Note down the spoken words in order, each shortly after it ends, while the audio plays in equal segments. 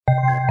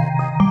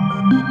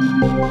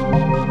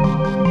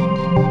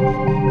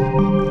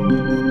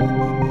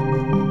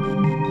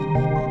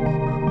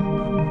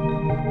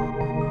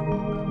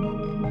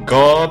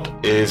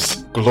God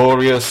is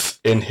glorious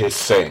in His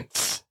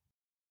saints.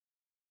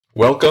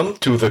 Welcome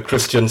to the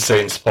Christian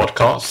Saints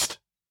podcast.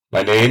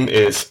 My name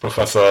is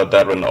Professor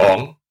Darren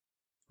Ong,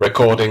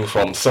 recording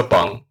from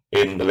Sepang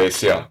in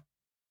Malaysia.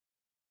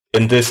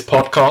 In this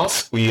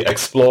podcast, we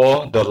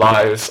explore the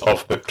lives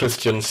of the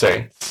Christian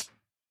saints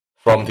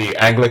from the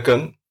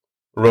Anglican,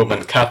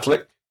 Roman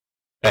Catholic,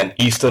 and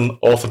Eastern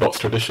Orthodox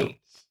traditions.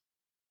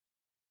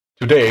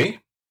 Today,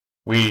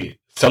 we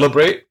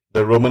celebrate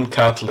the Roman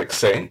Catholic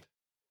saint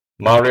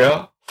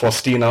Maria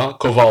Faustina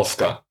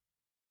Kowalska,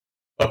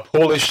 a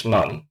Polish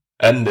nun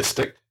and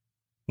mystic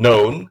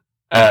known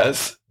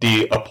as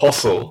the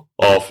Apostle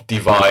of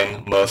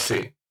Divine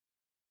Mercy.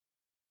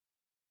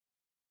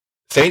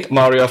 Saint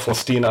Maria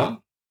Faustina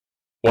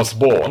was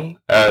born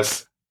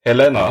as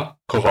Helena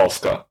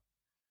Kowalska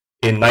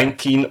in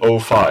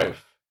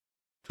 1905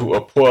 to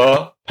a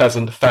poor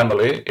peasant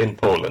family in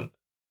Poland.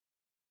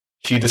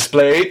 She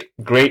displayed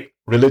great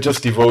religious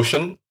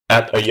devotion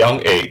at a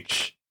young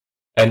age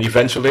and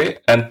eventually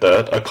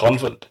entered a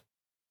convent.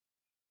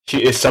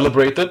 She is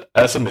celebrated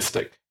as a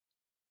mystic,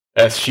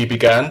 as she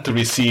began to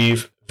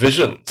receive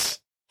visions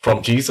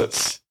from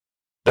Jesus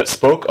that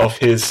spoke of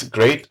His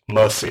great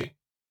mercy.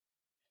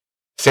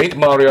 Saint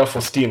Maria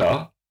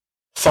Faustina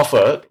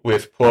suffered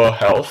with poor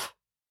health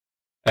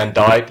and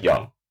died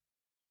young,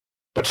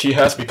 but she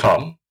has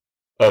become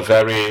a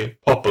very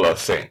popular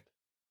saint.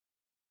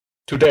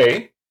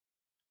 Today,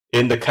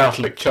 in the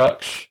Catholic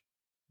Church,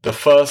 the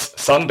first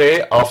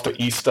Sunday after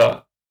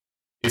Easter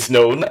is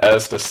known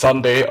as the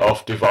Sunday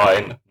of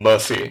Divine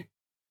Mercy,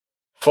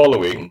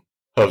 following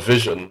her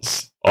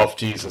visions of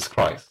Jesus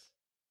Christ.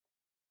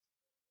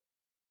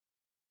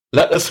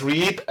 Let us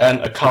read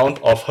an account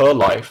of her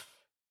life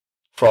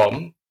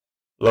from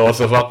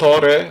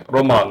L'Osservatore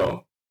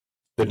Romano,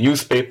 the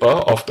newspaper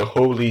of the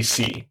Holy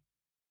See,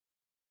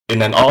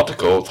 in an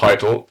article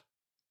titled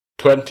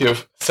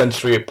 20th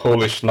Century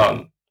Polish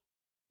Nun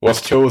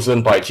was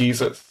chosen by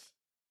Jesus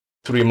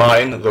to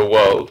remind the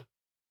world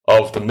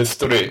of the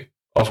mystery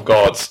of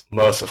God's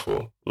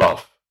merciful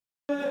love.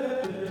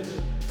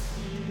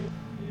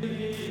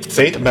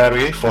 Saint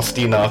Mary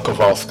Faustina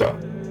Kowalska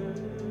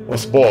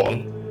was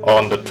born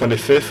on the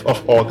 25th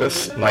of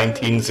August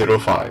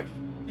 1905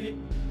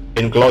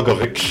 in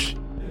Głogowicz,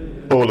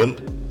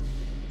 Poland,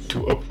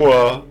 to a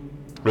poor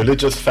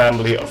religious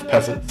family of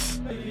peasants,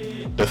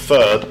 the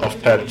third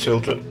of 10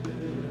 children.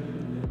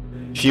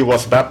 She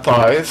was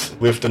baptized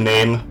with the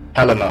name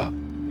Helena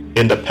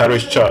in the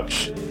parish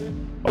church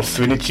of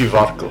Swinichi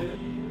Warkle.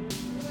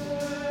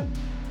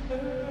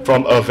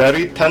 From a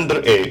very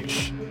tender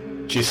age,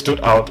 she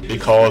stood out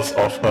because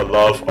of her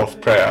love of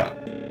prayer,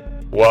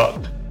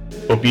 work,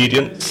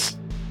 obedience,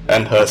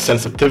 and her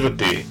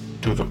sensitivity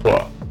to the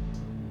poor.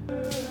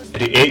 At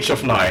the age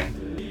of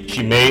 9,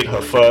 she made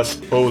her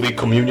first Holy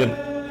Communion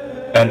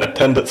and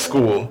attended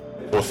school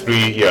for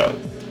 3 years.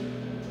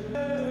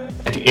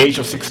 At the age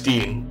of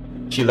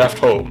 16, she left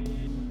home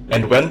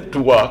and went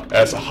to work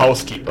as a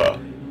housekeeper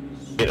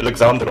in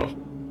Alexandrov,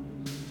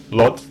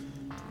 Lodz,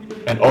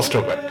 and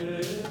Ostrowiec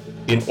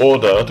in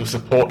order to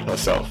support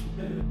herself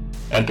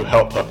and to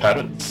help her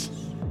parents.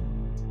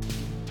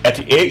 At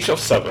the age of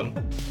 7,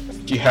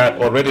 she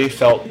had already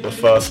felt the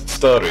first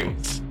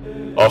stirrings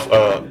of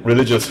a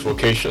religious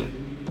vocation.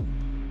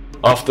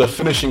 After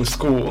finishing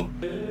school,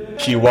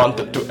 she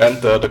wanted to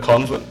enter the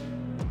convent,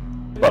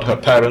 but her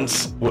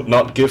parents would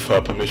not give her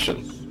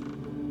permission.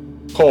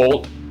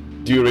 Called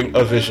during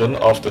a vision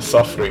of the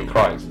suffering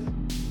Christ,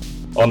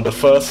 on the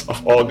 1st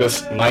of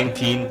August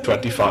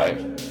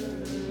 1925,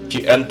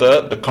 she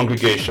entered the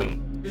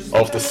congregation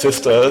of the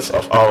Sisters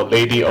of Our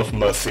Lady of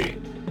Mercy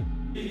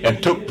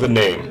and took the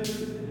name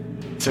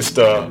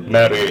Sister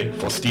Mary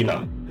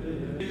Faustina.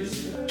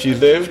 She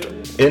lived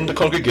in the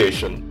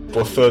congregation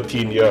for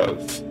 13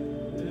 years,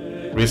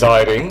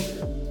 residing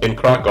in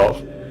Krakow,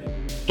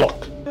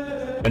 Plock,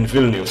 and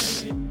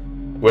Vilnius,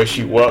 where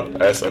she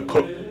worked as a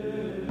cook,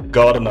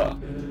 gardener,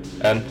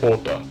 and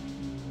porter.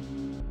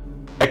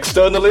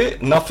 Externally,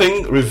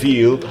 nothing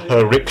revealed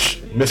her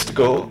rich,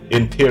 mystical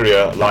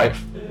interior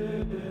life.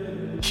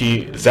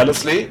 She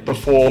zealously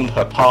performed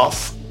her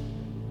tasks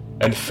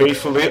and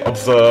faithfully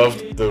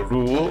observed the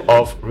rule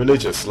of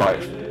religious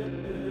life.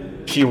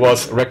 She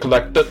was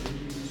recollected,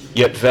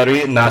 yet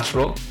very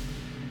natural,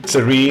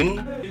 serene,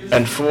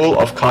 and full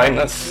of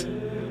kindness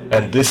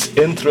and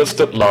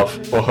disinterested love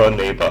for her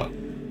neighbor.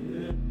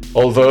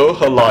 Although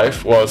her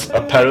life was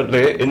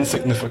apparently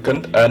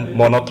insignificant and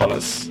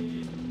monotonous,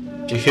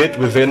 she hid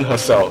within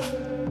herself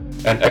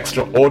an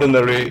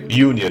extraordinary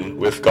union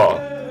with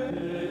God.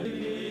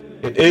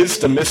 It is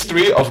the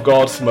mystery of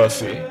God's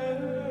mercy,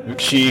 which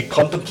she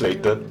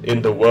contemplated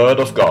in the Word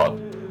of God,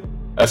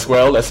 as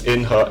well as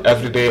in her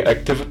everyday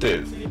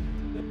activities,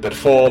 that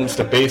forms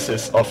the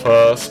basis of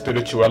her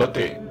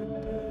spirituality.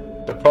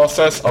 The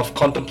process of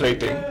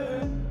contemplating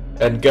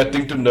and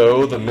getting to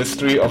know the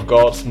mystery of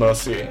God's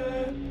mercy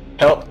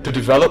helped to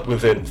develop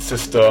within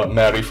Sister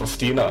Mary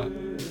Faustina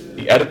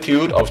the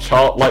attitude of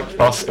childlike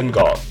trust in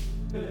God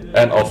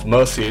and of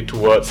mercy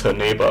towards her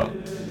neighbor.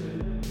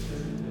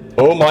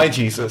 O my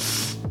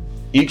Jesus,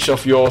 each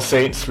of your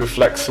saints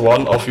reflects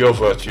one of your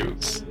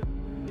virtues.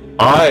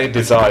 I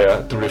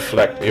desire to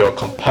reflect your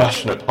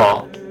compassionate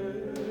heart,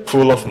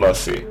 full of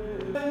mercy.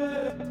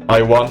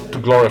 I want to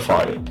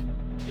glorify it.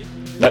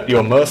 Let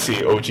your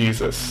mercy, O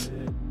Jesus,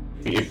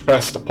 be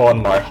impressed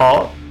upon my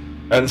heart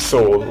and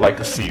soul like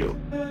a seal.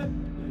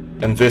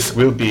 And this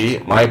will be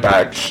my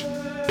badge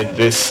in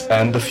this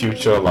and the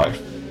future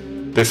life.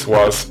 This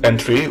was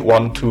entry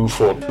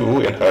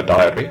 1242 in her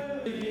diary.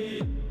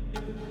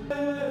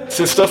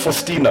 Sister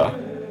Faustina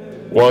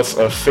was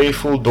a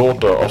faithful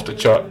daughter of the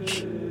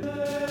Church,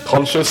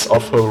 conscious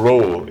of her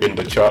role in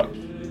the Church.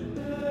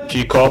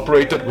 She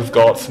cooperated with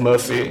God's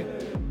mercy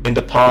in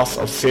the task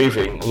of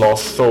saving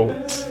lost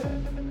souls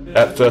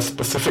at the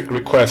specific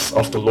request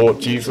of the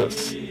Lord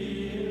Jesus,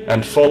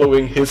 and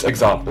following his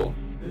example,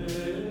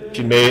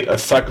 she made a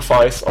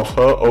sacrifice of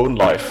her own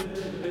life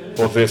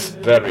for this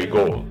very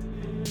goal.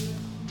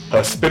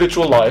 Her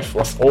spiritual life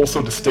was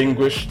also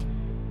distinguished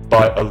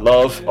by a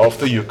love of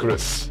the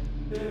Eucharist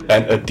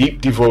and a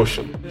deep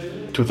devotion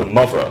to the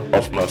Mother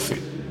of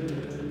Mercy.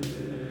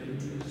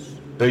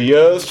 The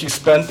years she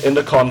spent in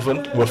the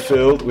convent were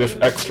filled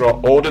with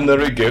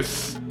extraordinary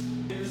gifts,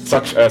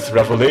 such as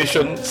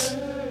revelations,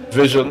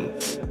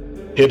 visions,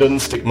 hidden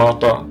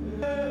stigmata,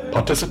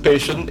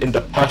 participation in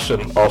the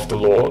Passion of the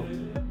Lord,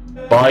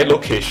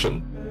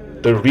 bilocation,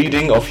 the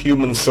reading of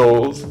human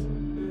souls,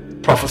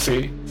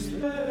 prophecy,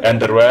 and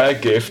the rare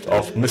gift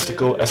of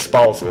mystical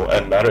espousal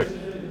and marriage.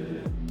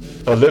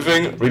 A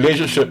living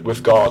relationship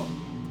with God,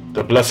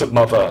 the Blessed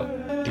Mother,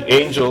 the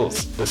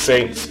angels, the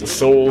saints, the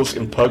souls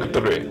in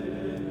purgatory,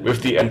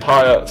 with the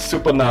entire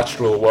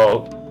supernatural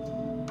world,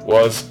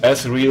 was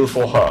as real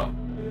for her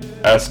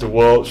as the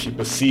world she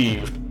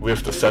perceived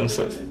with the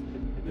senses.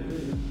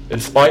 In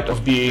spite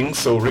of being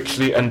so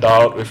richly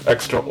endowed with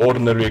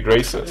extraordinary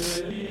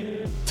graces,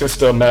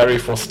 Sister Mary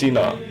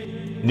Faustina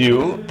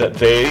knew that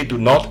they do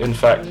not in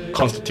fact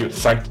constitute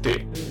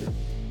sanctity.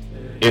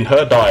 In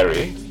her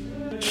diary,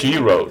 she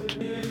wrote,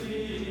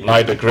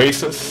 "Neither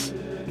graces,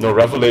 nor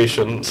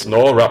revelations,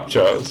 nor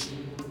raptures,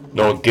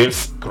 nor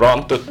gifts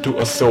granted to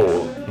a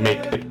soul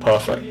make it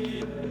perfect,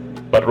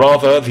 but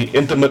rather the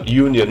intimate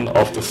union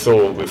of the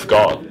soul with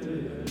God.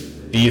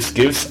 These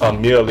gifts are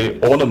merely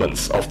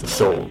ornaments of the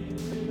soul,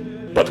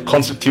 but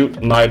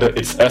constitute neither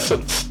its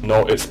essence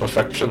nor its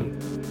perfection.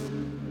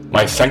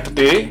 My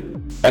sanctity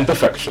and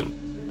perfection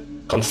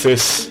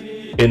consists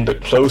in the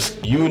close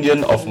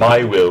union of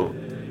my will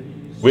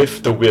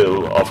with the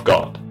will of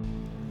God."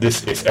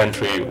 This is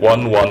entry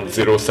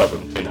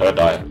 1107 in her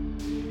diary.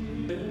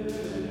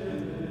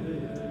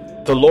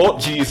 The Lord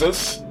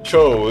Jesus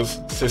chose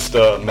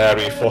Sister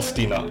Mary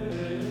Faustina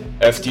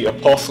as the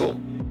apostle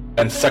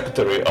and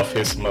secretary of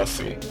his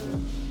mercy,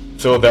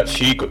 so that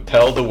she could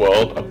tell the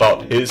world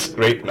about his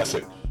great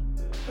message.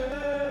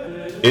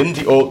 In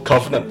the Old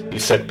Covenant, he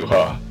said to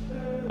her,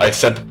 "I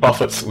sent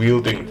prophets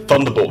wielding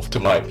thunderbolts to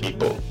my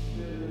people.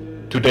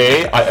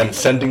 Today I am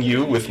sending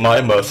you with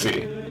my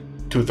mercy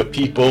to the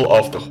people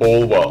of the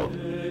whole world.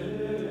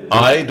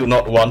 I do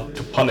not want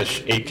to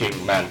punish aching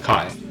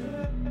mankind,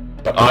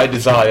 but I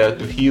desire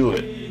to heal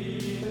it,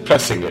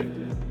 pressing it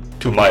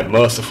to my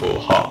merciful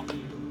heart."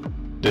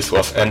 This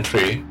was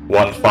entry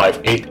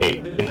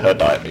 1588 in her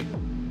diary.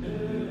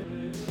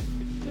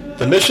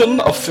 The mission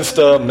of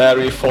Sister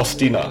Mary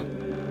Faustina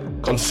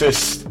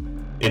consists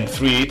in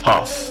 3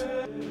 tasks.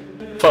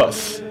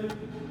 First,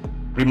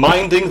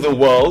 reminding the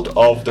world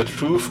of the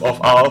truth of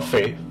our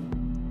faith,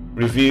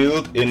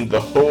 revealed in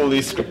the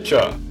Holy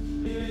Scripture,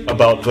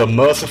 about the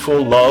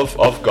merciful love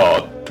of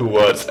God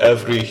towards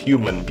every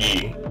human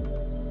being.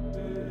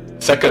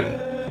 Second,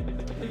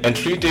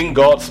 entreating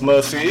God's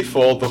mercy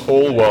for the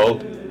whole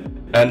world,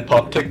 and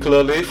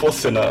particularly for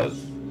sinners,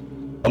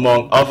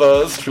 among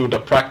others through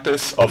the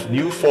practice of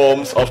new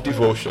forms of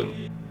devotion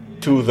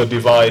to the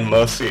divine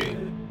mercy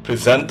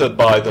presented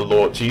by the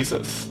Lord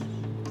Jesus,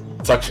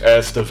 such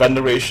as the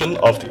veneration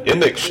of the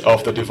image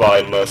of the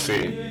divine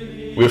mercy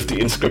with the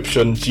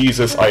inscription,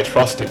 "Jesus, I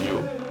trust in you,"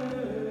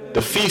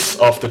 the Feast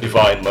of the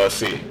Divine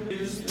Mercy,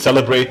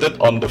 celebrated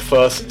on the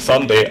first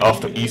Sunday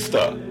after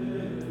Easter,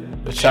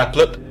 the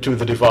Chaplet to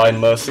the Divine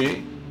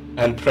Mercy,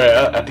 and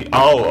prayer at the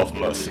hour of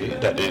mercy,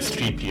 that is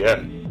 3 p.m.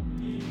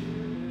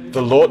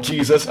 The Lord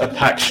Jesus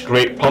attached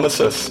great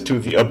promises to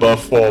the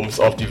above forms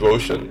of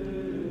devotion,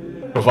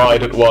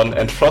 provided one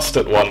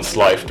entrusted one's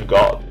life to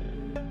God,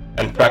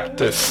 and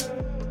practiced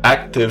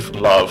active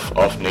love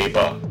of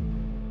neighbor.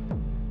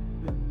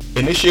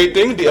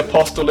 Initiating the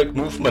apostolic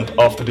movement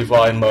of the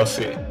Divine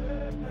Mercy,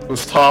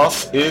 whose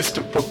task is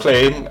to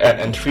proclaim and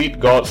entreat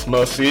God's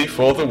mercy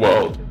for the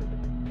world,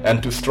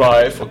 and to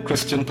strive for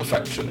Christian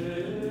perfection,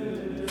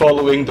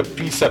 following the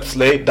precepts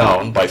laid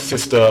down by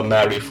Sister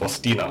Mary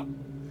Faustina.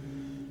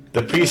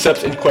 The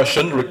precepts in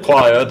question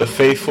require the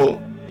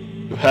faithful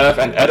to have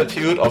an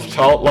attitude of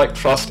childlike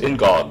trust in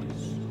God,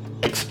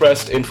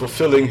 expressed in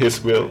fulfilling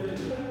His will,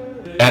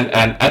 and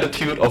an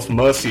attitude of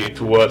mercy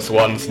towards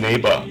one's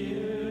neighbor.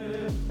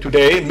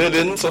 Today,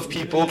 millions of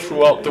people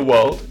throughout the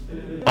world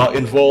are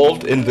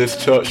involved in this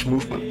church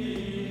movement.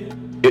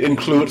 It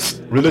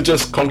includes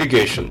religious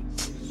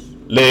congregations,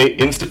 lay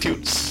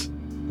institutes,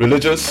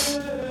 religious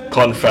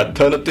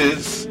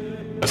confraternities,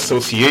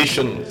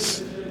 associations,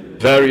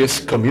 various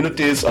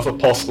communities of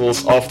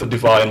apostles of the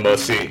Divine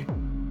Mercy,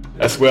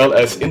 as well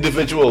as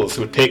individuals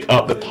who take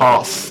up the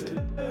task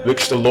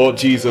which the Lord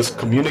Jesus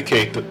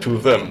communicated to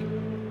them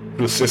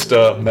through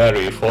Sister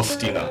Mary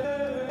Faustina.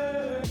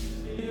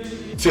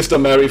 Sister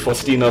Mary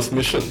Faustina's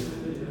mission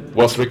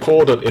was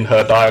recorded in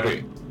her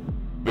diary,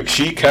 which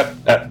she kept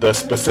at the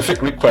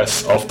specific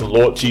request of the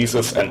Lord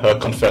Jesus and her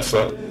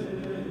confessor.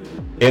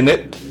 In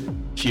it,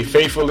 she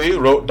faithfully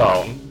wrote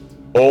down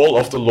all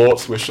of the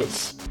Lord's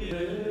wishes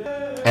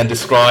and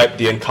described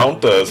the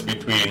encounters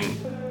between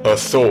her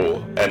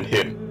soul and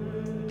Him.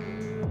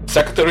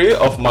 Secretary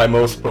of my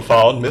most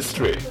profound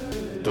mystery,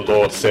 the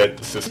Lord said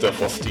to Sister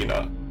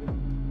Faustina,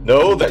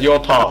 know that your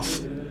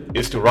task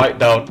is to write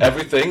down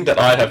everything that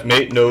I have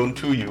made known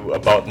to you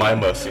about my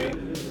mercy,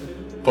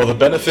 for the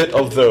benefit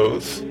of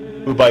those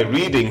who by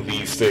reading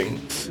these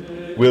things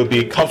will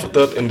be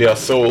comforted in their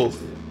souls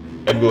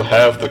and will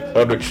have the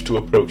courage to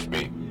approach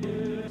me.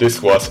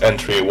 This was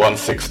entry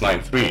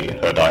 1693 in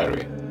her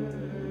diary.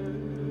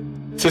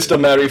 Sister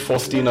Mary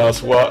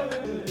Faustina's work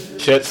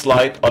sheds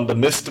light on the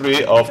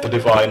mystery of the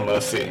Divine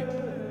Mercy.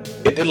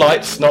 It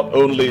delights not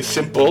only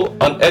simple,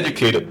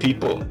 uneducated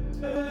people,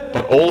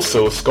 but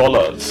also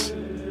scholars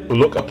who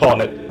look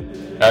upon it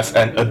as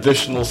an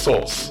additional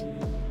source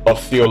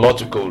of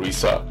theological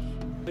research.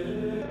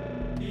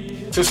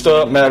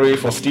 Sister Mary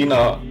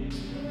Faustina,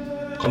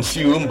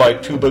 consumed by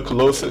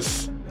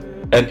tuberculosis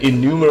and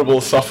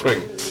innumerable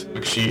sufferings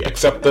which she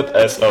accepted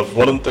as a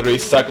voluntary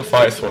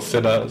sacrifice for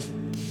sinners,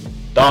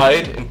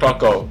 died in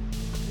Krakow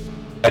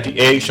at the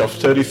age of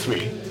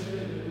 33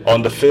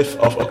 on the 5th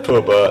of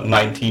October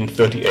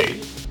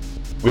 1938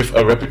 with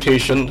a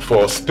reputation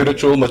for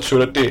spiritual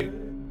maturity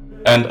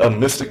and a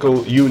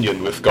mystical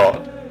union with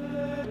God.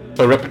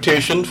 Her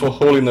reputation for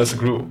holiness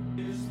grew,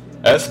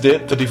 as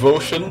did the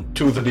devotion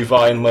to the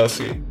Divine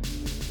Mercy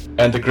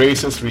and the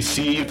graces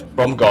received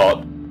from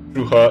God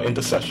through her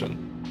intercession.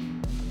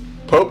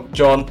 Pope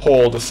John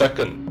Paul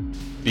II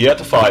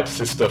beatified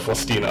Sister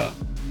Faustina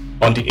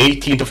on the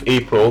 18th of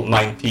April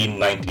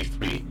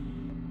 1993.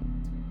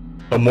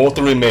 Her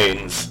mortal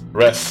remains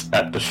rest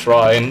at the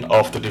Shrine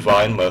of the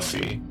Divine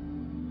Mercy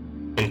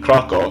in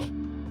Krakow,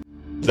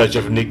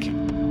 Zajewniki.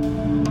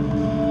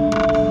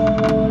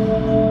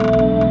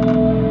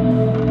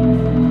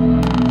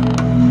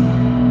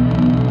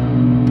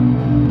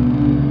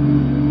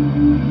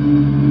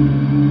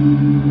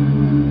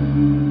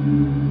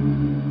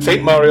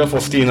 Saint Maria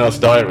Faustina's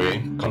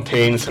diary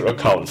contains her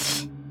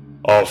accounts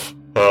of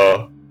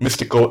her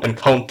mystical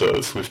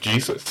encounters with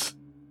Jesus,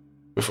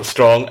 with a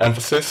strong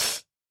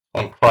emphasis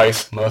on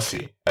Christ's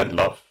mercy and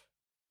love.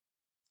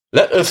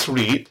 Let us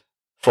read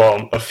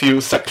from a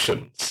few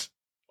sections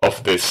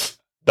of this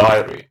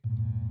diary.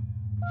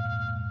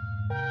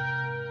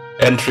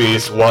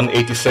 Entries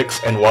 186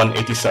 and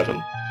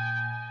 187.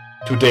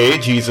 Today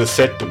Jesus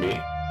said to me,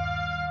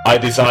 I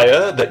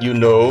desire that you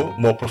know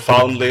more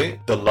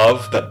profoundly the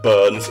love that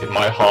burns in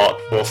my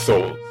heart for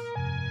souls,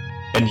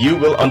 and you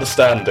will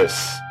understand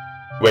this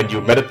when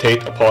you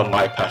meditate upon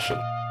my passion.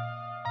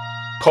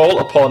 Call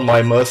upon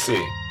my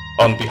mercy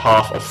on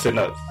behalf of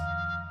sinners.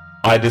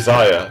 I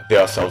desire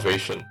their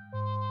salvation.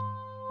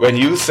 When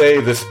you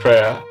say this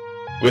prayer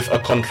with a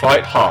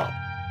contrite heart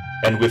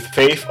and with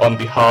faith on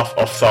behalf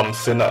of some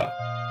sinner,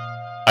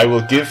 I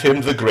will give him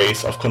the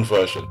grace of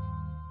conversion.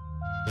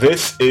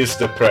 This is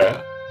the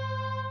prayer: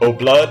 O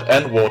blood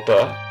and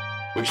water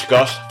which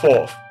gushed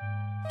forth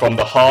from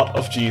the heart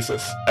of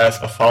Jesus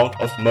as a fount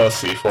of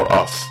mercy for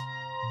us,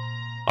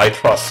 I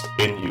trust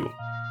in you.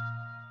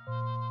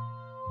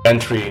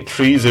 Entry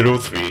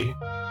 303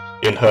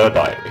 in her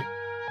diary.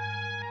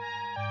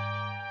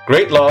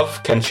 Great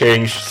love can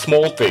change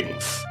small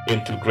things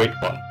into great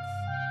ones,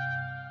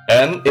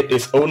 and it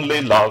is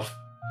only love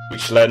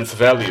which lends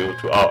value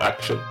to our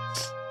actions.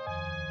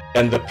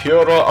 And the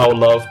purer our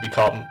love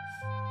becomes,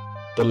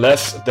 the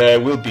less there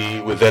will be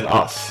within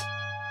us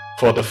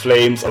for the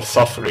flames of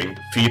suffering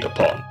to feed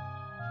upon,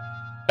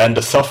 and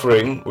the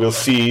suffering will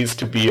cease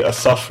to be a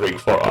suffering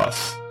for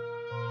us.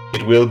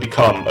 It will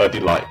become a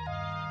delight.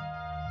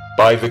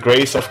 By the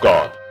grace of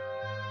God,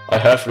 I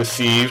have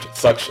received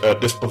such a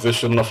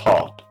disposition of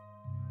heart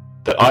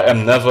that I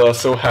am never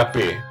so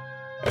happy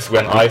as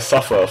when I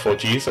suffer for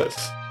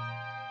Jesus,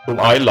 whom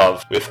I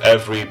love with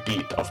every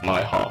beat of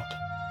my heart.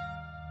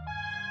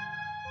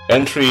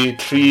 Entry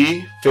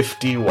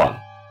 351.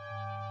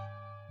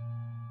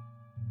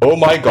 O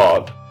my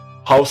God,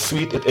 how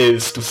sweet it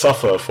is to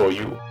suffer for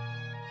you.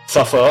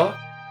 Suffer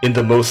in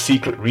the most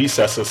secret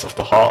recesses of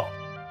the heart,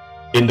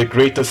 in the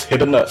greatest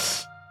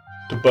hiddenness,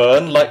 to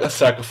burn like a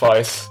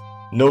sacrifice,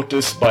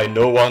 noticed by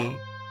no one,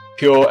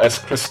 pure as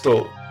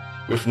crystal,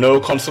 with no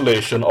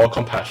consolation or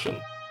compassion.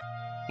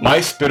 My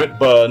spirit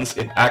burns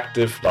in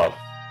active love.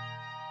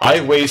 I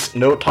waste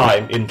no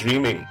time in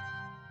dreaming.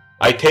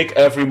 I take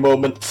every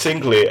moment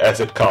singly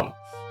as it comes,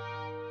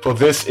 for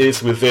this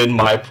is within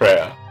my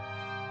prayer.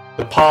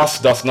 The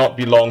past does not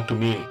belong to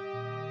me.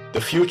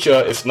 The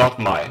future is not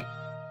mine.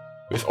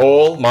 With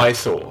all my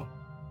soul,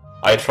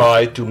 I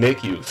try to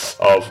make use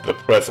of the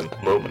present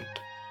moment.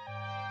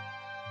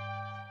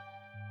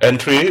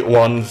 Entry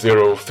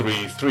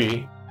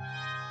 1033.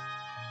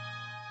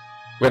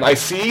 When I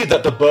see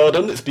that the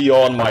burden is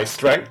beyond my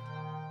strength,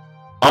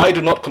 I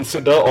do not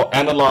consider or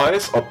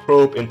analyze or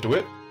probe into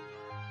it,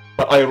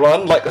 but I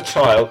run like a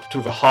child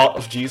to the heart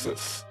of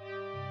Jesus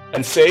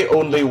and say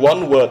only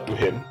one word to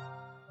him,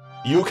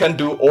 "You can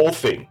do all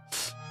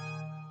things."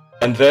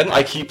 And then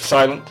I keep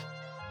silent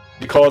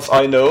because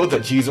I know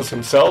that Jesus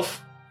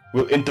himself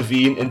will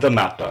intervene in the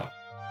matter.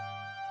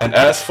 And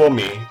as for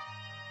me,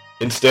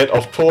 instead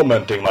of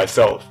tormenting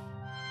myself,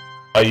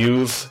 I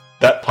use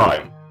that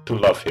time to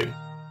love him.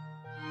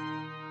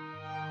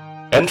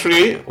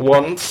 Entry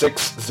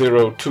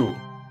 1602.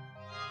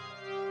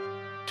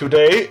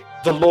 Today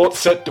the Lord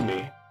said to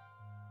me,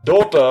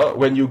 "Daughter,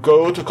 when you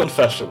go to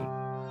confession,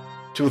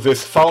 to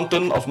this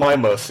fountain of my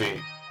mercy,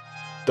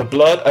 the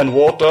blood and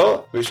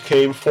water which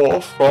came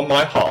forth from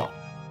my heart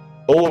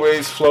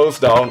always flows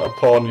down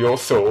upon your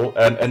soul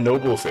and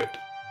ennobles it.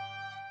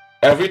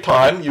 Every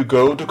time you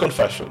go to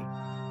confession,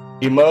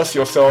 immerse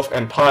yourself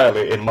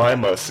entirely in my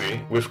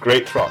mercy with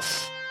great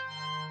trust,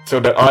 so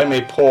that I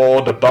may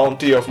pour the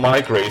bounty of my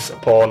grace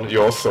upon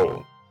your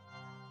soul.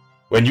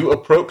 When you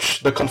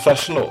approach the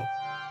confessional,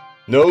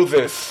 know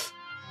this,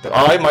 that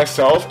I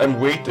myself am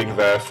waiting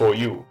there for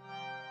you.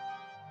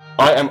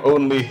 I am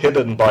only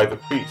hidden by the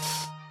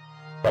priests,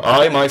 but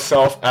I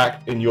myself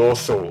act in your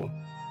soul.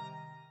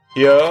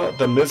 Here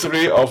the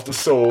misery of the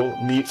soul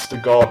meets the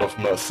God of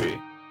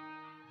mercy.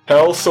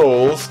 Tell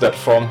souls that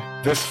from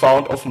this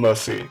fount of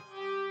mercy,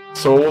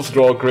 souls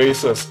draw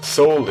graces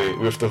solely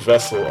with the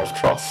vessel of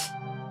trust.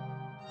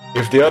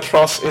 If their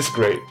trust is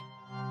great,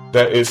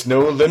 there is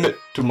no limit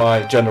to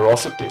my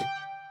generosity.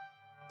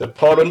 The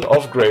torrent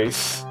of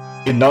grace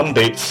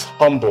inundates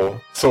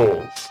humble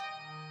souls.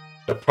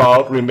 The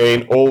proud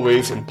remain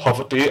always in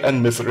poverty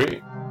and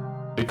misery,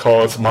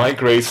 because my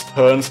grace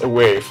turns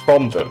away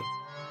from them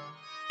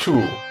to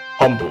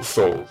humble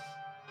souls.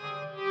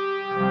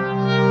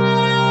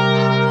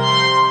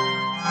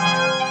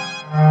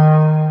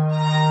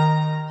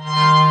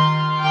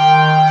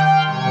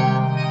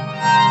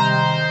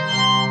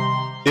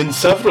 In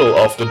several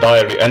of the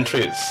diary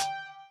entries,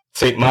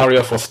 St.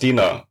 Maria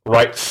Faustina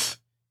writes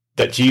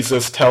that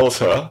Jesus tells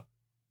her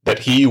that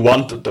he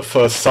wanted the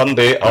first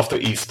Sunday after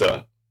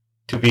Easter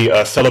to be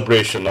a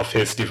celebration of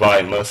his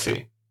divine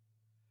mercy.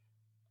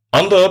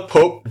 Under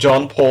Pope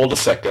John Paul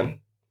II,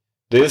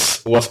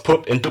 this was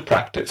put into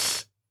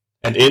practice,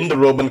 and in the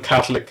Roman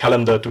Catholic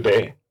calendar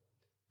today,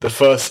 the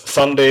first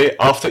Sunday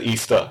after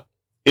Easter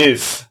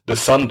is the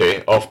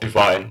Sunday of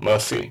Divine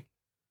Mercy.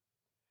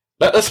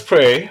 Let us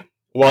pray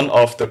one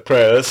of the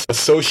prayers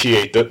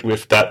associated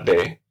with that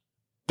day,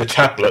 the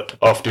Chaplet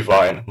of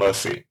Divine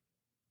Mercy.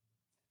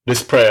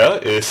 This prayer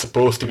is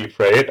supposed to be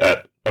prayed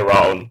at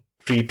around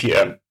 3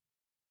 p.m.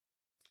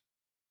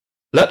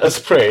 Let us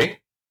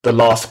pray the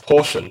last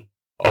portion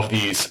of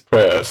these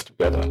prayers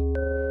together.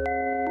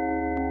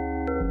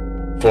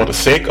 For the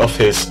sake of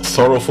his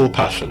sorrowful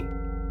passion,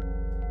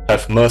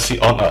 have mercy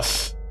on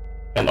us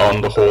and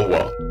on the whole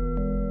world.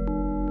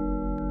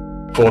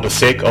 For the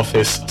sake of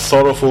his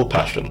sorrowful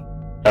passion,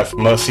 have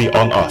mercy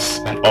on us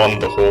and on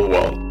the whole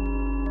world.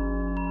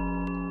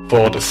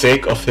 For the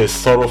sake of his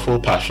sorrowful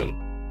passion,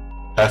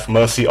 have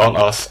mercy on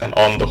us and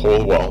on the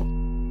whole world.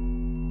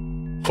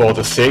 For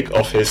the sake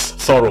of his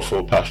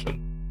sorrowful passion,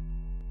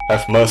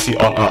 have mercy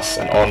on us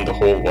and on the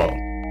whole world.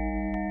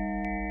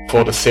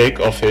 For the sake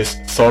of his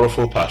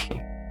sorrowful passion,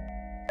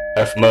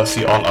 have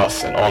mercy on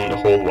us and on the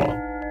whole world.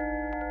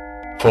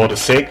 For the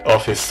sake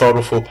of his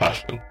sorrowful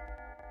passion,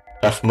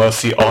 have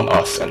mercy on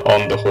us and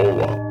on the whole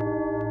world.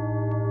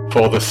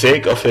 For the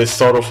sake of his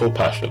sorrowful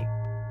passion,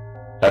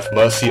 have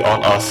mercy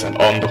on us and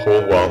on the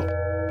whole world.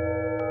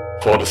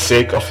 For the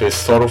sake of his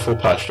sorrowful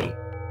passion,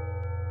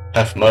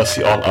 have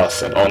mercy on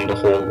us and on the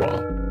whole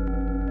world.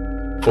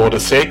 For the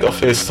sake of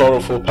his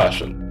sorrowful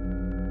passion,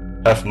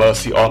 have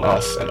mercy on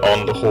us and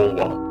on the whole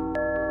world.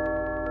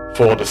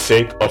 For the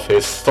sake of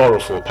his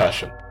sorrowful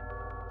passion,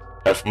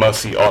 have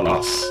mercy on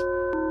us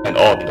and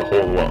on the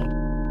whole world.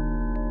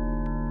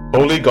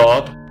 Holy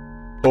God,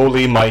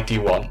 Holy Mighty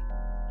One,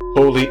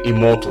 Holy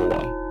Immortal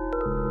One,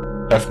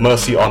 have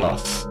mercy on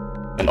us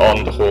and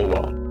on the whole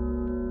world.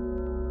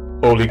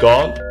 Holy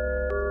God,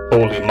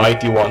 Holy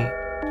Mighty One,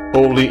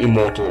 Holy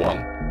Immortal One,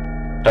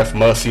 have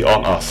mercy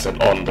on us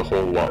and on the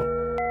whole world.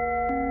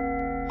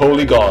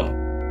 Holy God,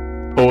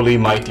 Holy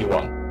Mighty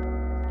One,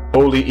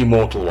 Holy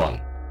Immortal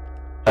One,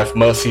 have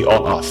mercy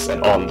on us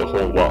and on the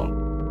whole world.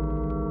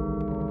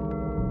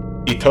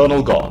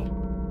 Eternal God,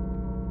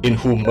 in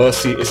whom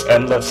mercy is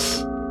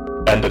endless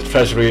and the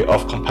treasury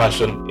of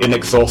compassion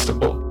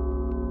inexhaustible,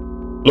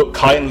 look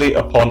kindly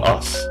upon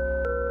us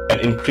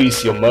and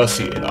increase your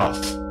mercy in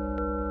us.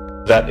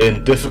 that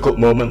in difficult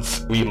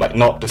moments we might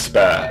not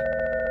despair,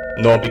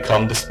 nor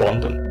become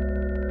despondent,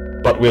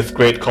 but with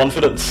great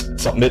confidence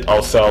submit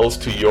ourselves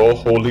to your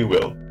holy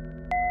will,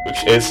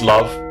 which is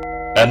love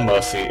and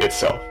mercy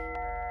itself.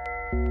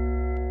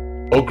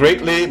 O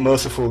greatly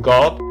merciful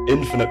God,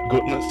 infinite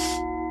goodness,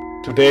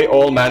 today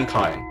all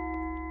mankind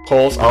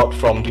calls out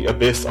from the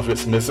abyss of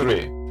its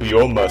misery to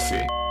your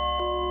mercy,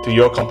 to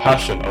your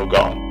compassion, O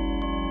God.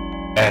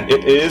 And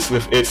it is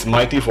with its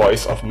mighty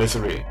voice of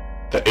misery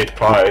that it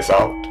cries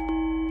out,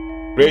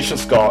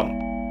 Gracious God,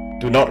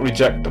 do not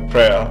reject the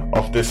prayer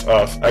of this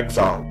earth's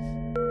exiles.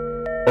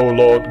 O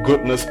Lord,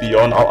 goodness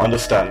beyond our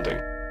understanding,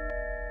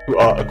 who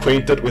are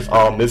acquainted with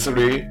our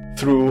misery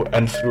through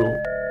and through,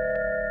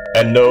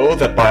 and know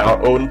that by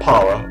our own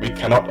power we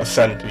cannot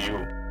ascend to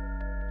you.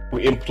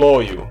 We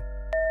implore you,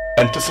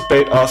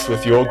 anticipate us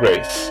with your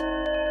grace,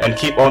 and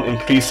keep on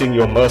increasing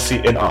your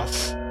mercy in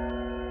us,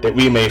 that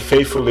we may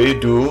faithfully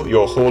do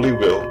your holy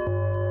will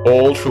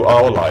all through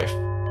our life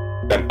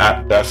and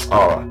at death's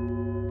hour.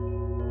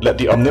 Let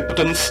the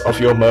omnipotence of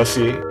your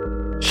mercy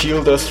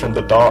shield us from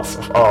the darts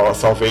of our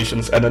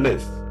salvation's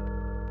enemies,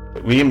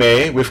 that we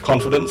may, with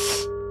confidence,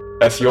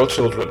 as your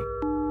children,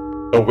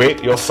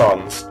 await your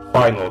Son's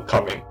final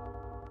coming.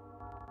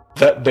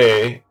 That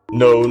day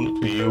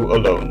known to you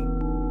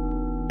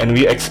alone, and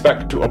we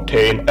expect to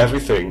obtain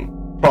everything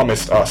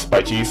promised us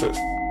by Jesus,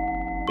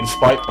 in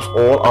spite of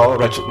all our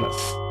wretchedness.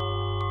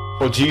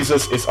 For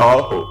Jesus is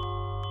our hope.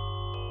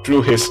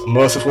 Through his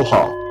merciful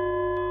heart,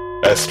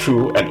 as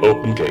through an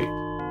open gate,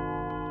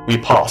 we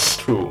pass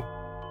through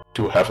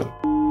to heaven.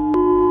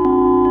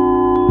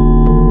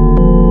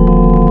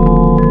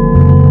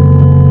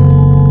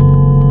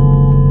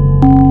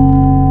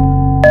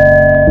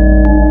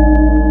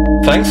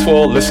 Thanks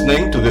for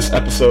listening to this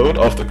episode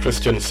of the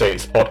Christian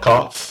Saints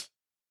Podcast.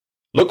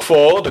 Look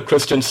for the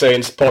Christian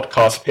Saints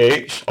Podcast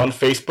page on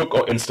Facebook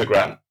or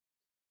Instagram,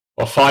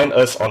 or find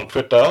us on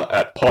Twitter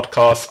at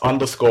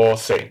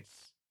podcast_saints.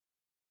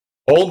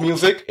 All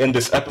music in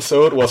this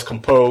episode was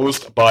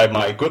composed by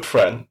my good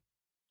friend,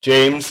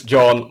 James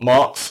John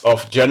Marks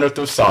of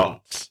Generative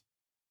Sounds.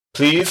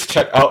 Please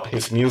check out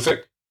his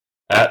music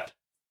at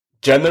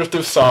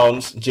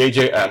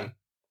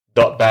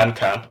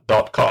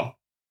generativesoundsjjm.bandcamp.com.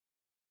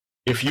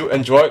 If you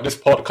enjoyed this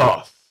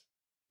podcast,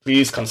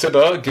 please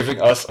consider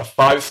giving us a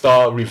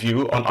 5-star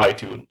review on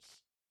iTunes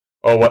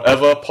or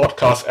whatever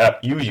podcast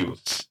app you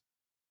use,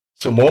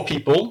 so more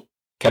people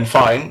can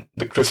find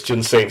the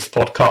Christian Saints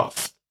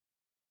Podcast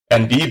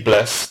and be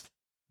blessed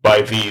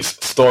by these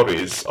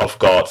stories of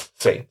God's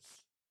saints.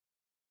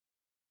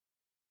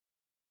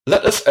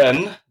 Let us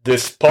end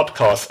this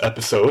podcast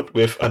episode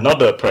with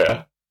another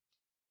prayer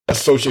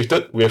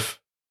associated with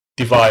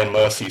Divine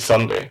Mercy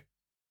Sunday,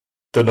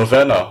 the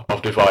Novena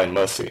of Divine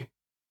Mercy.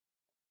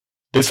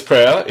 This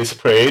prayer is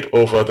prayed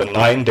over the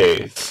 9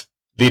 days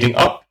leading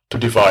up to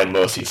Divine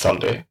Mercy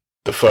Sunday,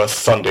 the first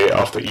Sunday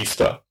after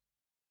Easter.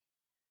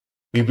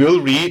 We will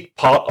read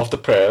part of the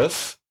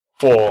prayers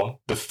for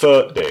the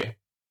third day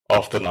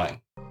of the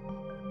 9.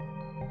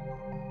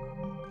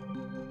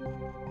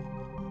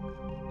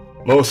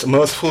 Most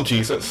merciful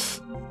Jesus,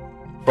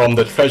 from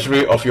the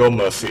treasury of your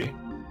mercy,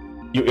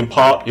 you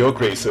impart your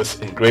graces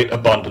in great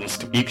abundance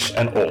to each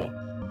and all.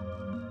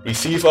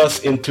 Receive us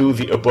into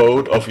the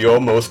abode of your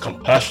most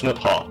compassionate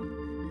heart,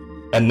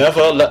 and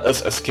never let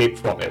us escape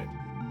from it.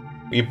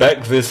 We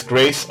beg this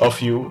grace of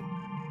you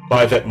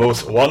by that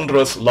most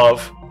wondrous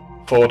love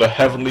for the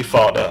Heavenly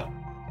Father,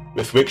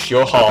 with which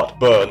your heart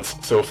burns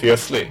so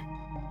fiercely.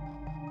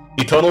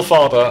 Eternal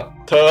Father,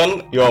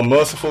 turn your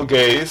merciful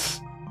gaze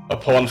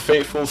upon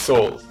faithful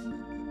souls,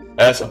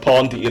 as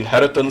upon the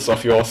inheritance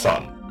of your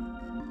Son.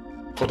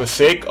 For the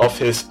sake of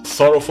his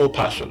sorrowful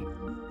passion,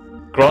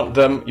 grant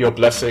them your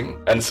blessing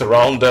and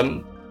surround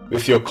them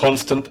with your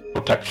constant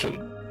protection.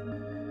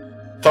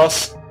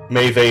 Thus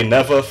may they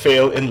never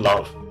fail in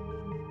love,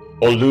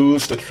 or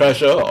lose the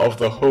treasure of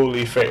the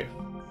holy faith,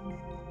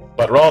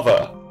 but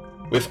rather,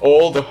 with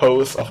all the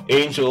hosts of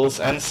angels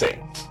and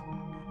saints,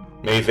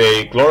 may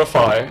they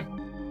glorify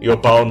your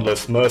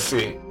boundless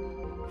mercy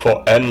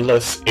for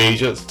endless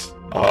ages.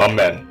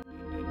 Amen.